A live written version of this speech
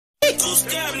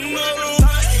Begging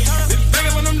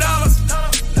for them dollars,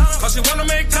 cause she wanna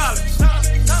make college.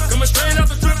 Coming straight out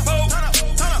the trip hole.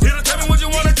 Here to tell me what you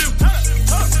wanna do.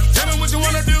 Tell me what you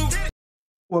wanna do.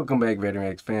 Welcome back, Veteran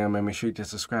X fam. Man, make sure you hit the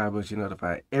subscribe button so you're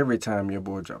notified every time your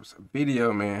boy drops a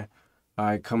video, man.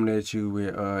 Alright, coming at you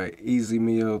with easy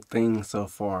meal thing so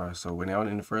far. So without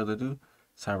any further ado,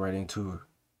 let's hop right into it.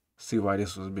 See why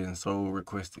this was being so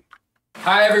requested.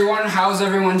 Hi everyone, how's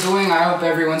everyone doing? I hope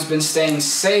everyone's been staying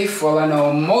safe. Well, I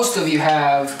know most of you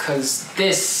have, because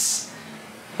this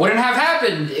wouldn't have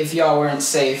happened if y'all weren't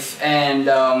safe. And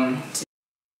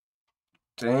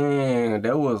dang,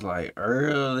 that was like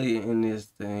early in this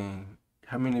thing.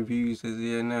 How many views is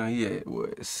he at now? He had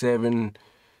what,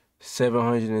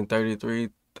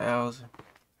 733,000?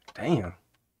 Damn.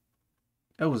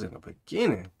 That was in the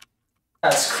beginning.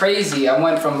 that's crazy. I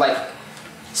went from like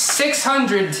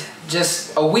 600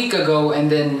 just a week ago,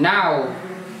 and then now,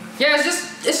 yeah,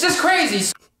 it's just crazy.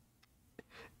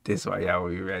 This why y'all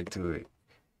will be right to it.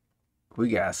 We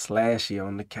got Slashy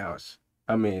on the couch.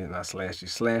 I mean, not Slashy,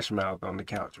 Slash Mouth on the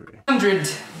couch, really.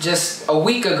 100 just a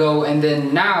week ago, and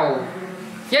then now,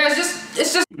 yeah, it's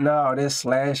just No, that's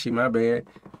Slashy, my bad.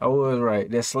 I was right,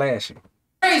 that's Slashy.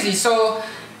 crazy. So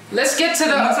let's get to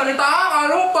the salita.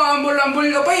 Ano pa,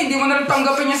 ambul-ambul ka pa, hindi mo na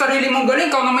tanggapin yung sarili mong galing.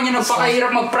 Ikaw naman yung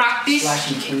nagpakahirap mag-practice.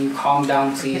 Slashy, can you calm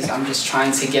down, please? I'm just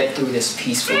trying to get through this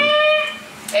peacefully.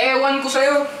 Ewan ko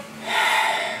sa'yo.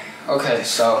 Okay,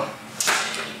 so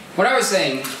what I was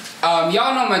saying,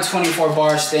 y'all know my 24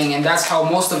 bars thing, and that's how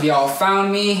most of y'all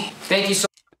found me. Thank you so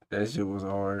That shit was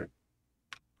hard.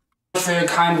 much for your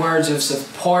kind words of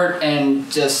support, and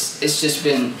it's just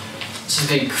been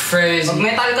crazy.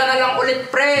 Mag-metal ka na lang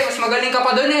ulit, pre. Mas magaling ka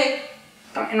pa dun eh.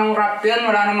 Tanginang rap yan,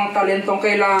 wala namang talentong Are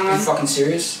kailangan. you fucking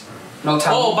serious? No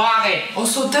talent? Oh, bakit? Oh,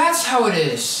 so that's how it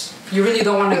is. You really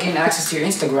don't want to gain access to your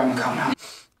Instagram account now.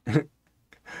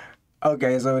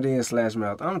 Okay, so it is Slash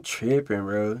Mouth. I'm tripping,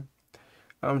 bro.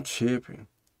 I'm tripping.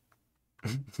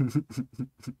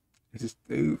 It's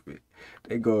stupid.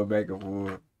 They going back and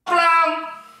forth. Joke lang!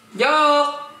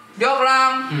 Joke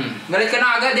lang! Galit ka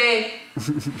na agad eh.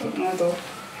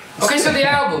 Okay, so the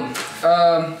album.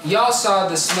 Y'all saw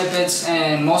the snippets,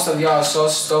 and most of y'all are so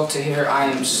stoked to hear. I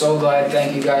am so glad.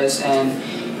 Thank you guys. And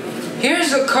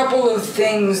here's a couple of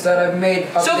things that I've made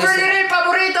up. Super Liril,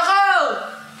 paborito ko!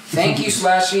 Thank you,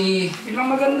 Slashy. Yun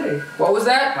lang maganda eh. What was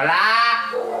that? Wala!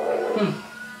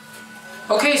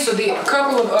 Okay, so the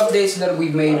couple of updates that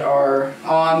we've made are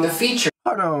on the feature.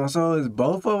 Hold on, so is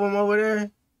both of them over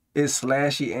there? It's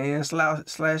Slashy and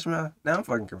Slash Mouth? Now I'm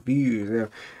fucking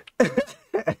confused.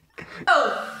 Oh!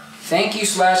 Thank you,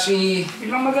 Slashy.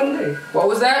 Yun lang maganda eh. What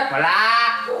was that? Wala!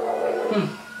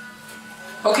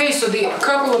 Okay, so the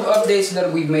couple of updates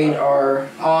that we've made are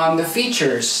on the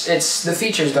features. It's the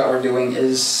features that we're doing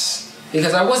is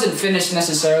because I wasn't finished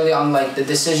necessarily on like the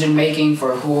decision making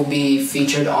for who will be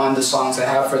featured on the songs I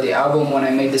have for the album when I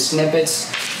made the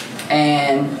snippets.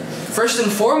 And first and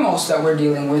foremost that we're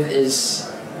dealing with is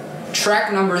track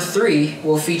number 3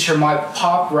 will feature my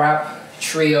pop rap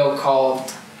trio called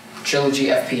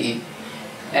Trilogy FPE.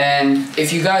 And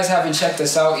if you guys haven't checked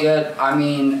this out yet, I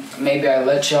mean, maybe I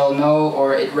let y'all know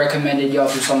or it recommended y'all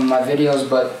through some of my videos,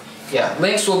 but yeah,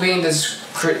 links will be in the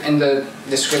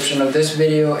description of this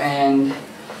video. And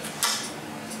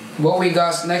what we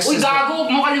got next Uy, is gago!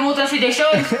 Huwag mo kalimutan si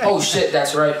Deshaun! oh shit,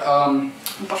 that's right.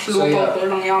 So yeah,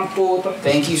 lang yung puto.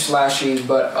 thank you, Slashy.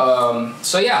 But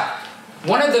so yeah,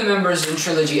 one of the members in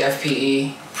Trilogy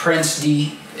FPE, Prince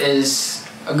D, is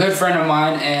a good friend of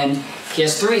mine, and he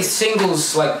has 3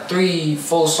 singles, like 3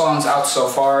 full songs out so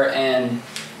far, and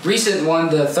recent one,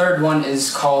 the third one is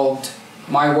called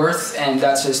My Worth, and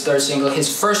that's his 3rd single, his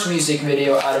first music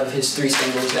video out of his 3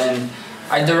 singles, and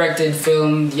I directed,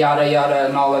 filmed, yada yada,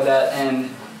 and all of that, and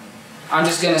I'm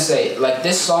just gonna say, like,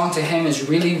 this song to him is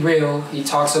really real. He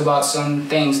talks about some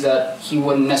things that he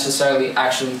wouldn't necessarily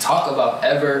actually talk about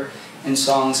ever in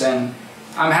songs, and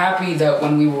I'm happy that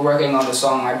when we were working on the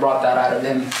song, I brought that out of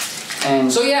him.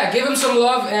 And so yeah, give him some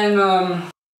love, and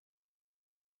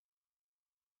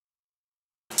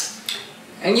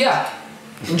yeah,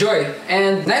 enjoy.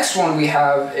 And next one we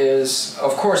have is,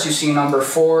 of course, you see number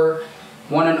 4,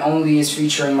 One and Only is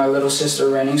featuring my little sister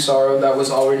Raining Sorrow. That was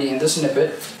already in the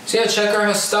snippet. So yeah, check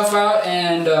her stuff out.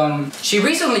 And she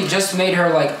recently just made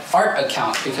her like art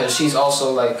account because she's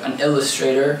also like an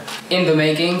illustrator in the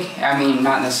making. I mean,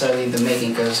 not necessarily in the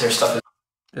making because her stuff is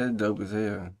That's dope as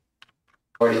hell.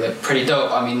 already like pretty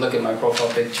dope. I mean, look at my profile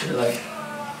picture, like.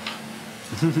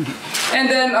 And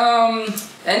then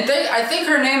I think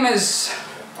her name is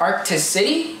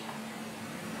Arcticity.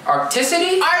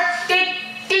 Arcticity? Arctic!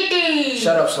 titty.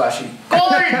 Shut up, Slashy.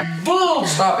 Cold boob.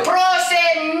 Stop it.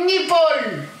 Frozen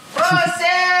nipple.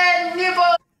 Frozen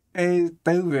nipple. Hey,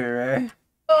 stupid, right?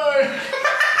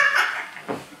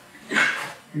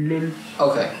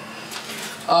 Okay.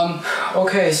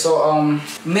 Okay, so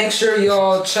make sure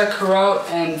y'all check her out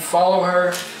and follow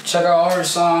her. Check out all her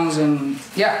songs and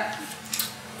yeah.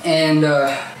 And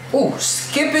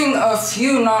skipping a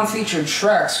few non-featured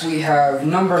tracks, we have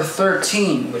number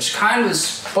 13, which kind of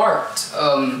sparked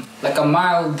like a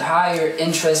mild higher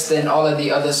interest than all of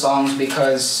the other songs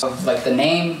because of like the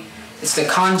name. It's the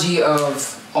kanji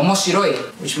of omoshiroi,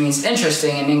 which means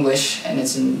interesting in English, and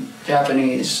it's in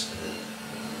Japanese.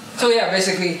 So yeah,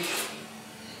 basically,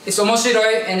 it's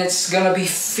omoshiroi, and it's gonna be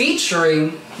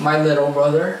featuring my little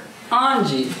brother,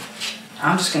 Anji.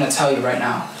 I'm just gonna tell you right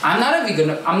now, I'm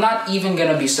not even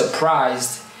gonna be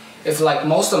surprised if like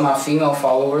most of my female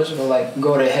followers will like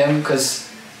go to him, cause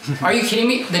are you kidding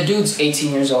me? The dude's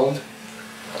 18 years old,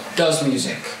 does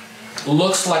music,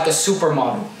 looks like a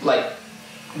supermodel. Like,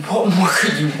 what more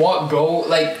could you want, bro?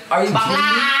 Like, are you kidding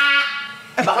me?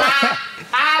 Bakla!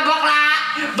 Bakla!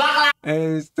 Bakla!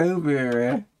 Hey, stupid,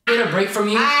 man. Get a break from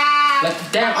you? Like,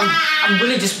 damn, I'm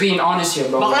really just being honest here,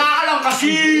 bro. Bakla ka lang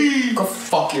kasi! Go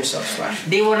fuck yourself, Slash.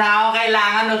 Di mo na ako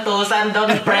kailangan utusan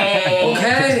doon, pre.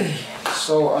 Okay.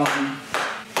 So,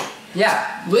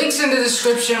 yeah. Links in the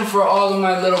description for all of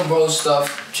my little bro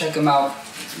stuff. Check him out.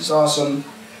 He's awesome.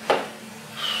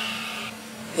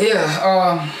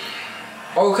 Yeah,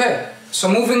 okay. So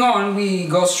moving on, we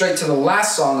go straight to the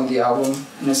last song of the album.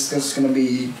 And it's gonna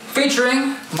be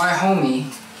featuring my homie,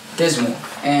 Dismal.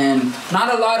 And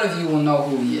not a lot of you will know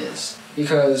who he is.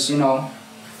 Because, you know,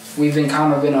 we've been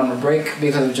on a break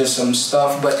because of just some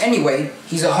stuff. But anyway,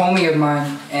 he's a homie of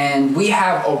mine. And we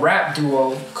have a rap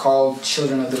duo called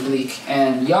Children of the Bleak.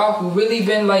 And y'all who really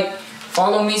been like,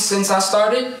 follow me since I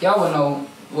started, y'all will know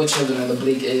what Children of the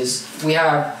Bleak is. We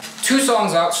have 2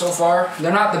 songs out so far.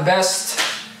 They're not the best,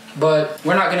 but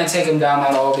we're not gonna take them down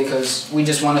at all because we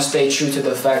just wanna stay true to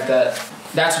the fact that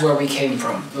that's where we came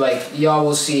from. Like, y'all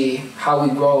will see how we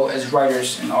grow as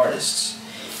writers and artists.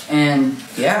 And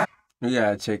yeah. You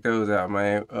gotta check those out,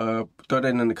 man. Throw that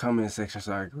in the comment section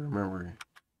so I can remember.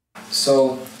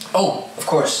 So, oh, of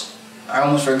course, I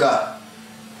almost forgot.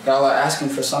 Y'all are asking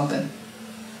for something.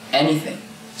 Anything.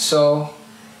 So,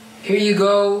 here you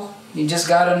go. You just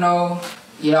gotta know.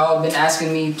 Y'all been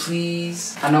asking me,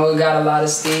 please. I know it got a lot of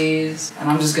stays, and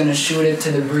I'm just gonna shoot it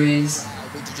to the breeze.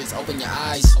 Just open your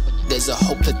eyes. There's a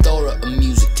whole plethora of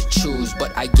music to choose,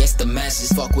 but I guess the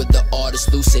masses fuck with the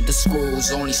artists, lucid the screws,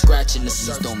 only scratching the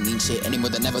surface. Don't mean shit anymore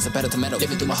than ever. So better to metal.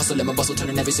 Living through my hustle and my bustle,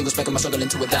 turning every single speck of my struggle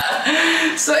into a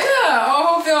So yeah, I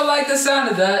hope y'all like the sound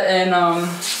of that, and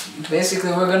basically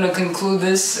we're gonna conclude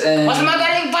this. And Mas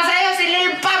magaling pa sa'yo si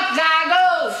Lil Pop,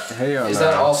 gago! Hell is no.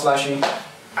 that all, Slashy?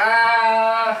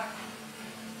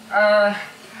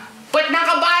 Ba't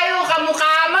nakabayo ka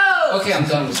mukha mo? Okay, I'm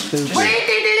done with it. Just- Wait,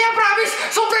 titi niya, promise!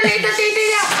 Super late na titi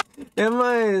niya! That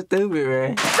man is stupid,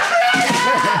 man.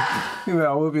 You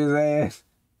better whoop his ass.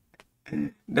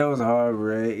 That was hard,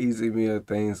 man. Easy meal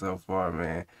thing so far,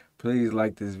 man. Please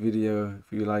like this video.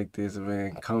 If you like this,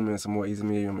 man, comment some more Easy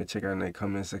Meal. You want me to check out in the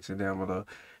comment section down below.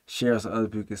 Share so other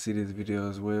people can see this video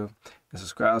as well. And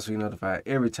subscribe so you're notified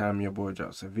every time your boy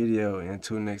drops a video. And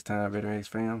until next time, VeteranX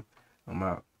fam, I'm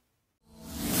out.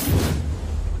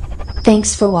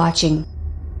 Thanks for watching.